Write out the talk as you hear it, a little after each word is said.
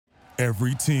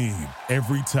Every team,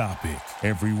 every topic,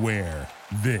 everywhere.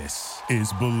 This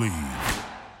is Believe.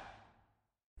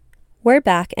 We're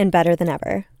back and better than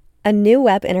ever. A new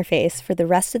web interface for the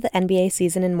rest of the NBA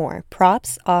season and more,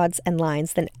 props, odds, and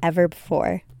lines than ever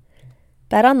before.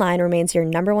 BetOnline remains your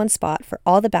number one spot for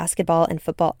all the basketball and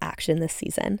football action this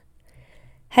season.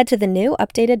 Head to the new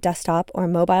updated desktop or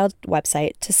mobile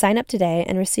website to sign up today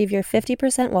and receive your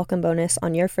 50% welcome bonus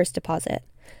on your first deposit.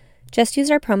 Just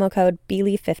use our promo code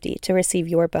BELIEVE50 to receive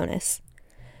your bonus.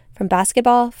 From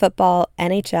basketball, football,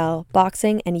 NHL,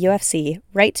 boxing, and UFC,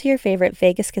 right to your favorite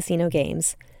Vegas casino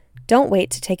games, don't wait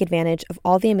to take advantage of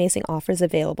all the amazing offers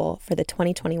available for the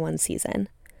 2021 season.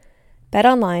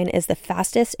 BetOnline is the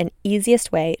fastest and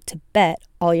easiest way to bet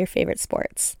all your favorite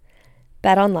sports.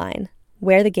 BetOnline,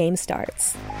 where the game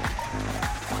starts.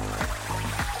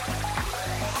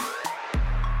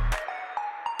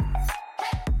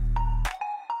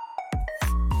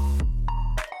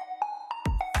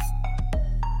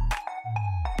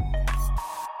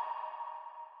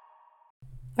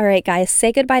 All right, guys,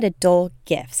 say goodbye to dull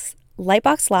gifts.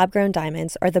 Lightbox lab-grown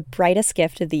diamonds are the brightest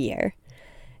gift of the year.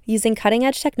 Using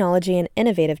cutting-edge technology and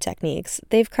innovative techniques,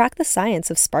 they've cracked the science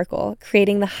of sparkle,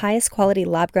 creating the highest quality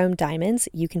lab-grown diamonds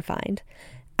you can find,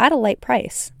 at a light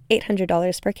price,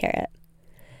 $800 per carat.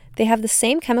 They have the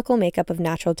same chemical makeup of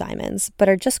natural diamonds, but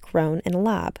are just grown in a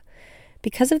lab.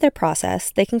 Because of their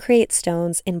process, they can create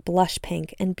stones in blush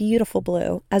pink and beautiful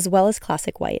blue, as well as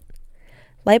classic white.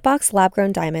 Lightbox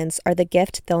lab-grown diamonds are the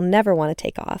gift they'll never want to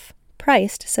take off,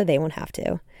 priced so they won't have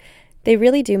to. They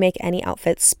really do make any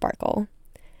outfit sparkle.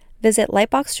 Visit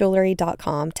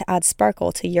lightboxjewelry.com to add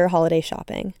sparkle to your holiday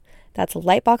shopping. That's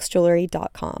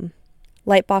lightboxjewelry.com.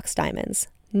 Lightbox Diamonds.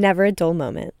 Never a dull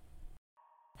moment.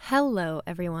 Hello,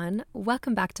 everyone.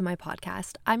 Welcome back to my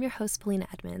podcast. I'm your host, Paulina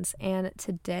Edmonds, and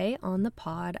today on the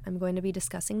pod, I'm going to be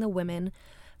discussing the women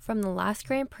from the last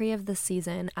Grand Prix of the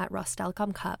season at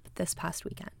Rostelecom Cup this past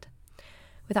weekend.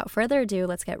 Without further ado,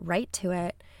 let's get right to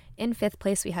it. In fifth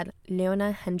place, we had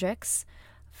Leona Hendricks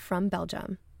from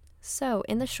Belgium. So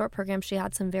in the short program, she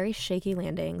had some very shaky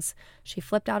landings. She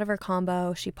flipped out of her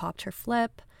combo. She popped her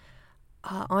flip.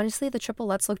 Honestly, the triple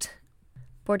Lutz looked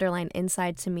borderline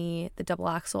inside to me. The double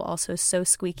axel also so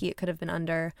squeaky it could have been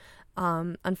under.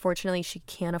 Unfortunately, she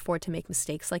can't afford to make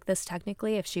mistakes like this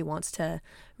technically if she wants to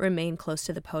remain close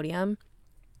to the podium.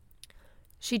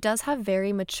 She does have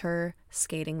very mature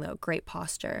skating though, great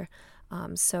posture.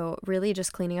 So really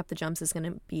just cleaning up the jumps is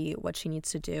going to be what she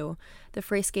needs to do. The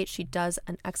free skate, she does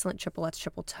an excellent triple Lutz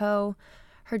triple toe.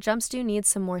 Her jumps do need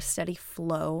some more steady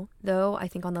flow though, I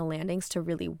think on the landings to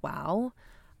really wow.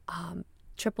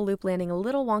 Triple loop landing a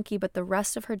little wonky, but the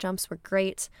rest of her jumps were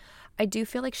great. I do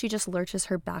feel like she just lurches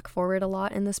her back forward a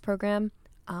lot in this program,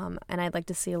 and I'd like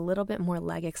to see a little bit more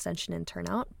leg extension and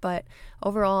turnout, but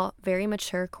overall, very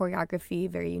mature choreography,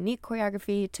 very unique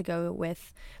choreography to go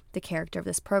with the character of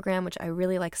this program, which I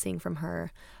really like seeing from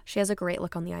her. She has a great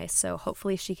look on the ice, so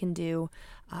hopefully she can do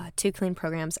 2 clean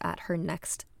programs at her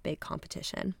next big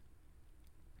competition.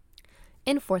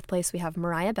 In fourth place, we have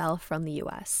Mariah Bell from the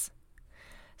US.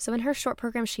 So in her short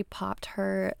program, she popped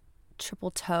her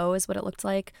triple toe is what it looked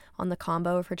like on the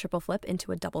combo of her triple flip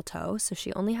into a double toe. So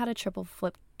she only had a triple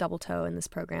flip double toe in this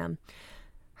program.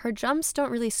 Her jumps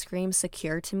don't really scream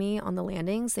secure to me on the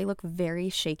landings. They look very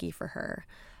shaky for her.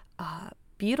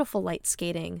 Beautiful light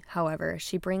skating, however.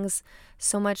 She brings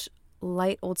so much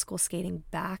light old school skating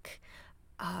back.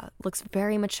 Looks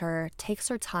very mature, takes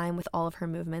her time with all of her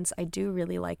movements. I do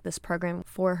really like this program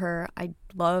for her. I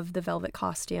love the velvet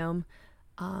costume.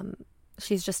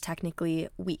 She's just technically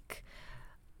weak.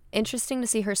 Interesting to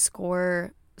see her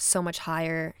score so much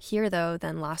higher here, though,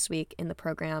 than last week in the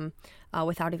program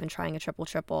without even trying a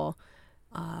triple-triple.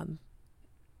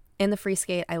 In the free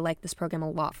skate, I like this program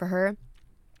a lot for her.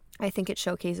 I think it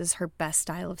showcases her best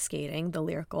style of skating, the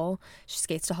lyrical. She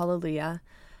skates to Hallelujah.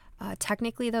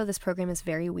 Technically, though, this program is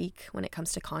very weak when it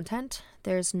comes to content.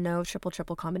 There's no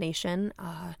triple-triple combination.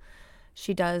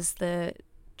 She does the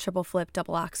triple flip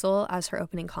double axel as her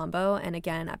opening combo, and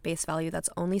again at base value that's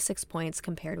only 6 points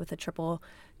compared with a triple.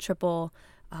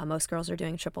 Most girls are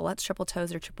doing triple Lutz triple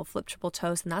toes or triple flip triple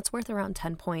toes, and that's worth around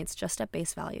 10 points just at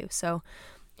base value. So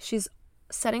she's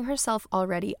setting herself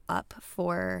already up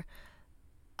for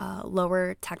a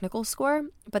lower technical score,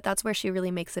 but that's where she really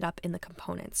makes it up in the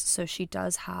components. So she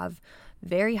does have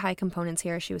very high components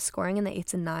here. She was scoring in the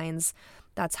 8s and 9s.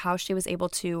 That's how she was able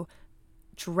to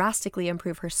drastically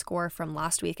improve her score from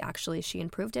last week. Actually, she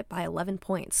improved it by 11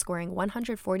 points, scoring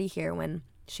 140 here when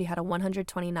she had a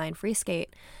 129 free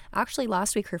skate. Actually,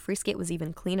 last week her free skate was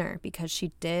even cleaner because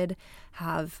she did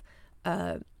have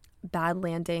a bad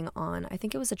landing on, I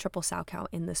think it was a triple sow cow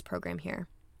in this program here.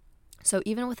 So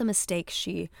even with a mistake,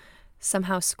 she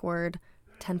somehow scored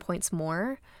 10 points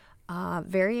more.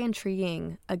 Very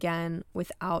intriguing, again,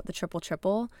 without the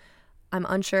triple. I'm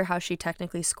unsure how she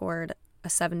technically scored a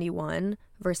 71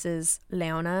 versus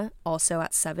Leona, also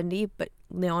at 70, but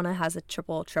Leona has a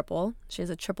triple. She has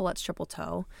a triple-lutz triple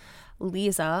toe.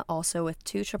 Lisa, also with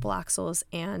 2 triple axels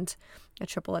and a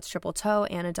triple-lutz triple toe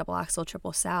and a double axel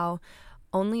triple sow,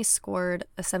 only scored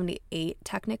a 78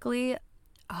 technically.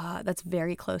 That's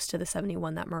very close to the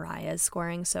 71 that Mariah is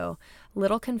scoring, so a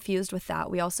little confused with that.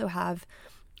 We also have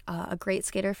a great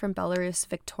skater from Belarus,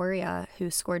 Victoria, who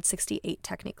scored 68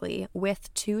 technically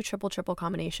with 2 triple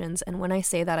combinations. And when I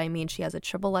say that, I mean she has a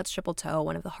triple-lutz triple toe,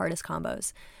 one of the hardest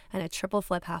combos, and a triple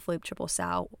flip half loop triple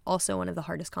sow, also one of the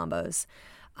hardest combos,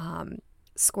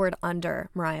 scored under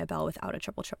Mariah Bell without a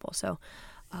triple. So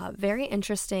very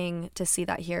interesting to see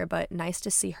that here, but nice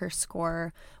to see her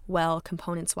score well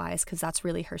components-wise, because that's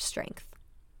really her strength.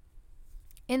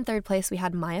 In third place, we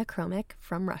had Maya Kromik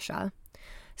from Russia.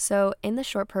 So in the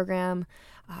short program,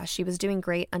 she was doing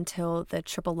great until the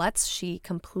triple lutz. She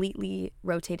completely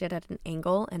rotated at an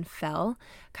angle and fell,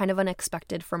 kind of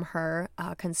unexpected from her,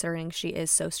 considering she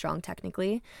is so strong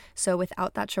technically. So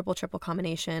without that triple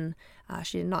combination,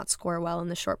 she did not score well in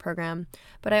the short program.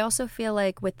 But I also feel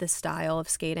like with this style of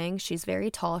skating, she's very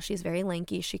tall, she's very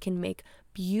lanky, she can make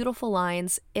beautiful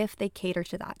lines if they cater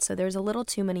to that. So there's a little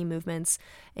too many movements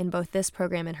in both this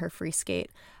program and her free skate,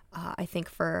 I think,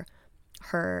 for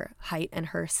her height and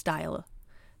her style.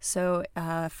 So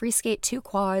free skate, 2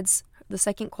 quads. The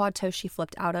second quad toe she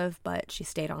flipped out of, but she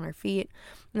stayed on her feet.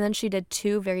 And then she did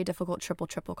 2 very difficult triple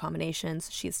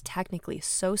combinations. She's technically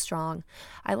so strong.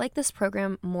 I like this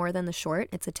program more than the short.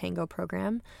 It's a tango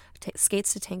program.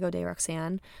 Skates to Tango de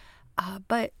Roxanne.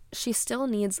 But she still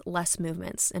needs less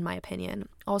movements, in my opinion.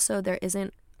 Also, there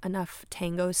isn't enough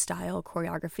tango style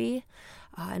choreography.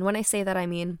 And when I say that, I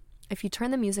mean, if you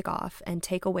turn the music off and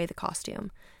take away the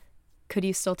costume, could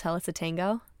you still tell it's a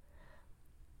tango?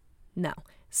 No.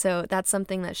 So that's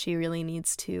something that she really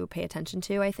needs to pay attention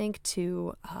to, I think,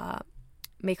 to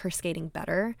make her skating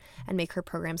better and make her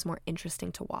programs more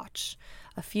interesting to watch.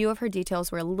 A few of her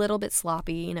details were a little bit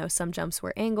sloppy. You know, some jumps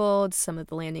were angled, some of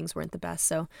the landings weren't the best.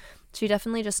 So she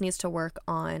definitely just needs to work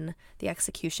on the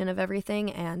execution of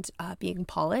everything and being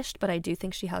polished, but I do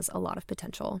think she has a lot of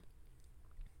potential.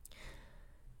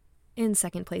 In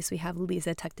second place, we have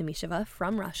Lisa Tektemisheva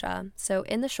from Russia. So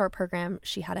in the short program,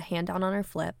 she had a hand down on her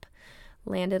flip,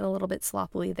 landed a little bit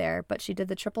sloppily there, but she did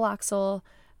the triple axel.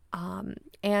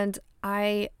 And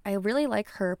I really like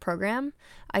her program.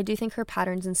 I do think her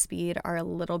patterns and speed are a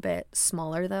little bit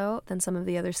smaller, though, than some of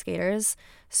the other skaters.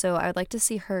 So I would like to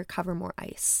see her cover more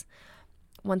ice.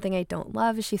 One thing I don't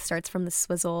love is she starts from the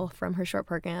swizzle from her short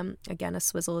program. Again, a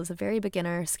swizzle is a very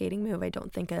beginner skating move. I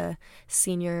don't think a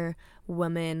senior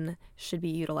woman should be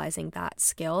utilizing that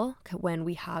skill when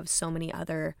we have so many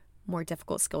other more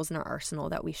difficult skills in our arsenal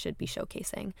that we should be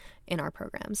showcasing in our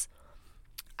programs.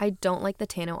 I don't like the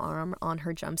Tano arm on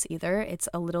her jumps either. It's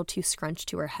a little too scrunched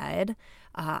to her head.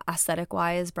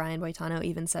 Aesthetic-wise, Brian Boitano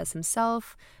even says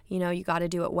himself, you know, you got to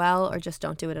do it well or just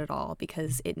don't do it at all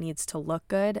because it needs to look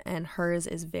good, and hers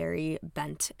is very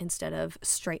bent instead of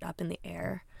straight up in the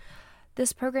air.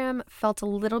 This program felt a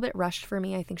little bit rushed for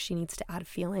me. I think she needs to add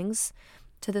feelings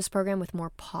to this program with more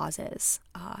pauses.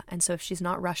 And so if she's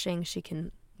not rushing, she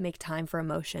can make time for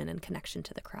emotion and connection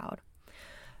to the crowd.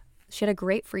 She had a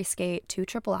great free skate, 2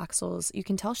 triple axels. You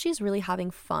can tell she's really having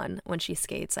fun when she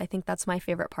skates. I think that's my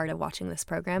favorite part of watching this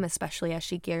program, especially as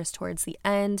she gears towards the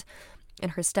end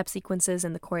and her step sequences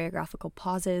and the choreographical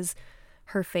pauses.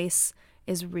 Her face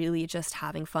is really just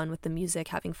having fun with the music,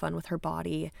 having fun with her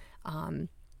body. And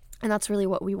that's really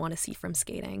what we want to see from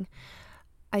skating.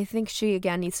 I think she,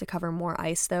 again, needs to cover more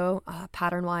ice, though.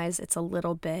 Pattern-wise, it's a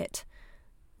little bit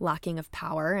lacking of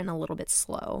power and a little bit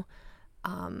slow.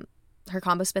 Her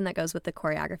combo spin that goes with the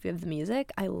choreography of the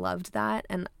music, I loved that.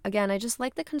 And again, I just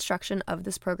like the construction of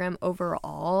this program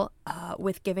overall,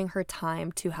 with giving her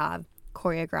time to have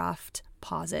choreographed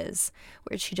pauses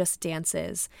where she just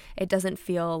dances. It doesn't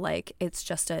feel like it's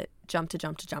just a jump to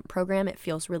jump to jump program. It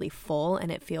feels really full,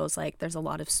 and it feels like there's a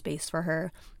lot of space for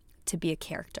her to be a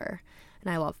character.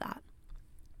 And I love that.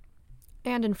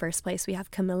 And in first place, we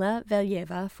have Kamila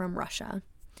Valieva from Russia.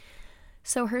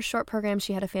 So her short program,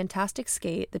 she had a fantastic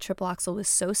skate. The triple axel was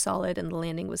so solid and the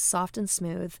landing was soft and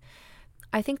smooth.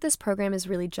 I think this program is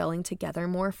really gelling together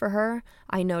more for her.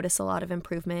 I notice a lot of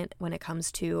improvement when it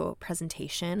comes to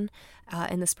presentation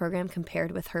in this program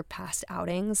compared with her past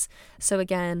outings. So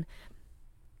again,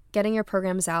 getting your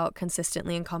programs out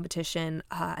consistently in competition,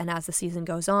 and as the season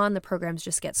goes on, the programs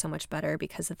just get so much better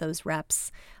because of those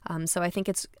reps. So I think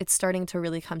it's starting to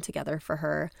really come together for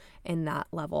her in that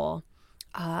level.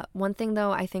 One thing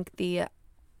though, I think the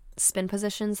spin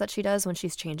positions that she does when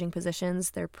she's changing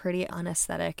positions, they're pretty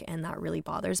unaesthetic, and that really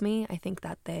bothers me. I think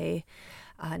that they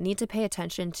need to pay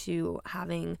attention to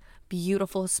having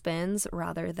beautiful spins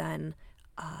rather than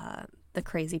the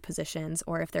crazy positions,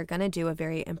 or if they're going to do a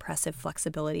very impressive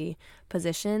flexibility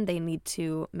position, they need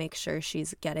to make sure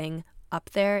she's getting up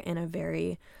there in a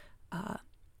very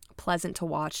pleasant to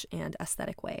watch and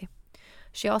aesthetic way.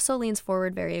 She also leans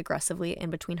forward very aggressively in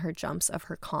between her jumps of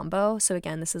her combo. So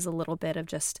again, this is a little bit of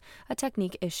just a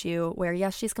technique issue where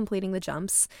yes, she's completing the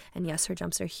jumps, and yes, her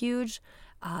jumps are huge,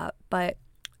 but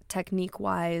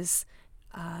technique-wise,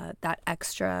 that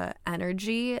extra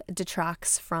energy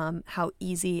detracts from how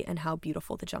easy and how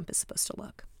beautiful the jump is supposed to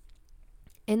look.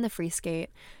 In the free skate,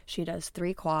 she does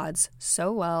 3 quads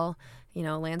so well,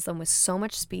 lands them with so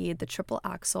much speed. The triple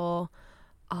axel,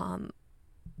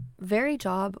 very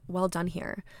job well done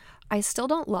here. I still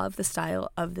don't love the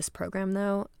style of this program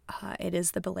though. It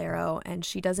is the Bolero, and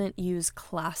she doesn't use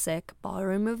classic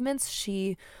ballroom movements.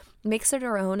 She makes it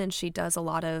her own, and she does a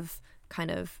lot of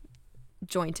kind of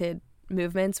jointed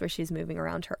movements where she's moving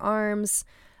around her arms.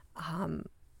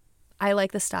 I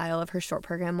like the style of her short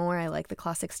program more. I like the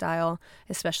classic style,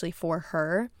 especially for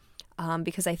her,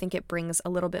 because I think it brings a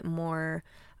little bit more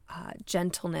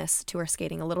gentleness to her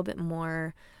skating, a little bit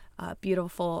more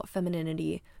beautiful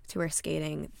femininity to her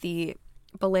skating. The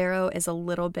Bolero is a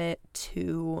little bit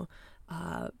too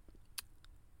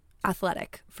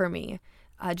athletic for me,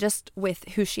 just with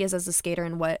who she is as a skater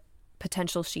and what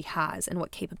potential she has and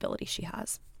what capability she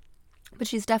has. But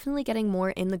she's definitely getting more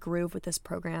in the groove with this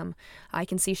program. I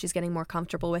can see she's getting more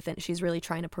comfortable with it. She's really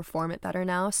trying to perform it better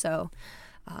now. So,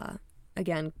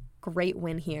 again, great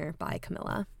win here by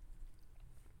Camilla.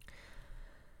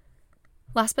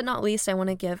 Last but not least, I want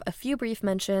to give a few brief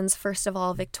mentions. First of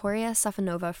all, Victoria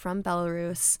Safonova from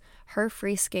Belarus. Her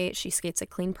free skate, she skates a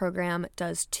clean program,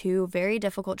 does 2 very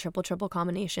difficult triple-triple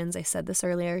combinations. I said this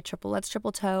earlier, triple lutz,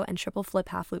 triple toe, and triple flip,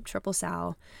 half loop, triple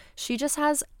sow. She just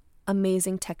has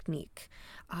amazing technique.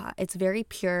 It's very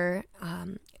pure.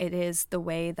 It is the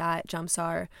way that jumps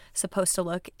are supposed to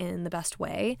look in the best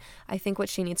way. I think what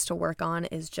she needs to work on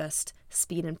is just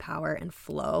speed and power and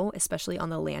flow, especially on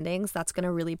the landings. That's going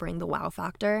to really bring the wow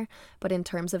factor. But in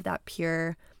terms of that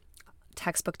pure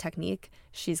textbook technique,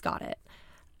 she's got it.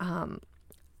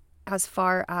 As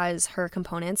far as her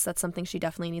components, that's something she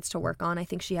definitely needs to work on. I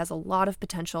think she has a lot of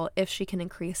potential if she can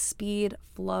increase speed,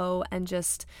 flow, and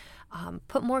just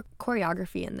put more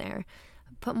choreography in there.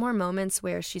 Put more moments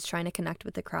where she's trying to connect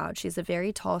with the crowd. She's a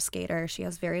very tall skater. She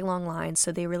has very long lines,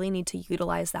 so they really need to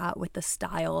utilize that with the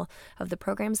style of the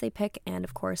programs they pick and,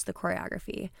 of course, the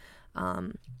choreography.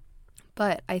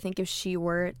 But I think if she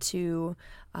were to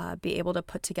be able to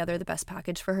put together the best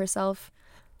package for herself,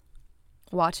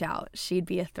 watch out. She'd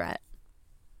be a threat.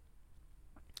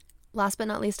 Last but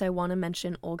not least, I want to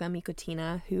mention Olga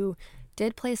Mikutina, who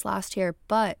did place last year,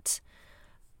 but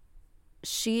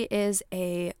she is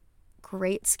a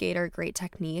great skater, great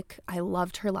technique. I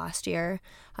loved her last year.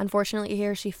 Unfortunately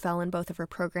here, she fell in both of her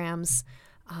programs,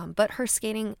 but her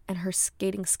skating and her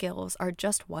skating skills are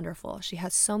just wonderful. She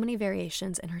has so many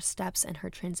variations in her steps and her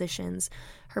transitions.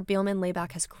 Her Biellmann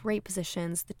layback has great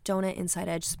positions. The donut inside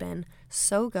edge spin,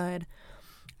 so good.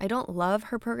 I don't love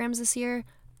her programs this year.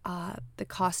 The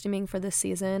costuming for this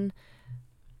season,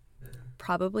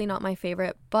 probably not my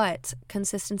favorite, but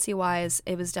consistency-wise,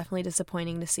 it was definitely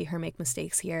disappointing to see her make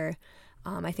mistakes here.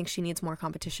 I think she needs more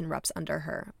competition reps under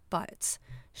her, but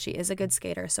she is a good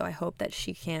skater, so I hope that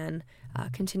she can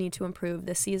continue to improve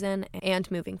this season and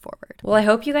moving forward. Well, I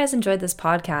hope you guys enjoyed this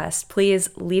podcast. Please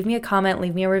leave me a comment,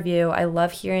 leave me a review. I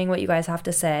love hearing what you guys have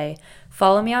to say.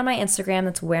 Follow me on my Instagram.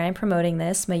 That's where I'm promoting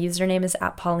this. My username is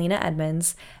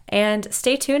 @PaulinaEdmonds. And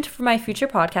stay tuned for my future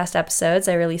podcast episodes.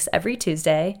 I release every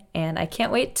Tuesday, and I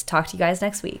can't wait to talk to you guys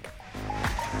next week.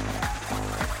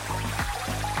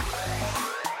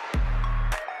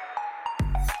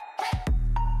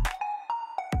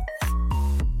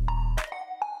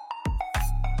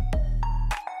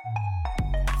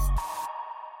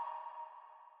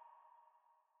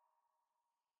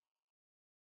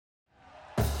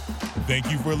 Thank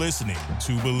you for listening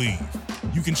to Believe.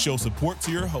 You can show support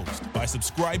to your host by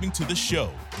subscribing to the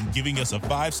show and giving us a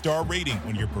 5-star rating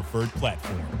on your preferred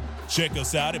platform. Check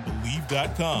us out at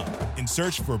Believe.com and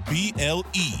search for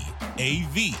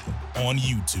BLEAV on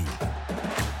YouTube.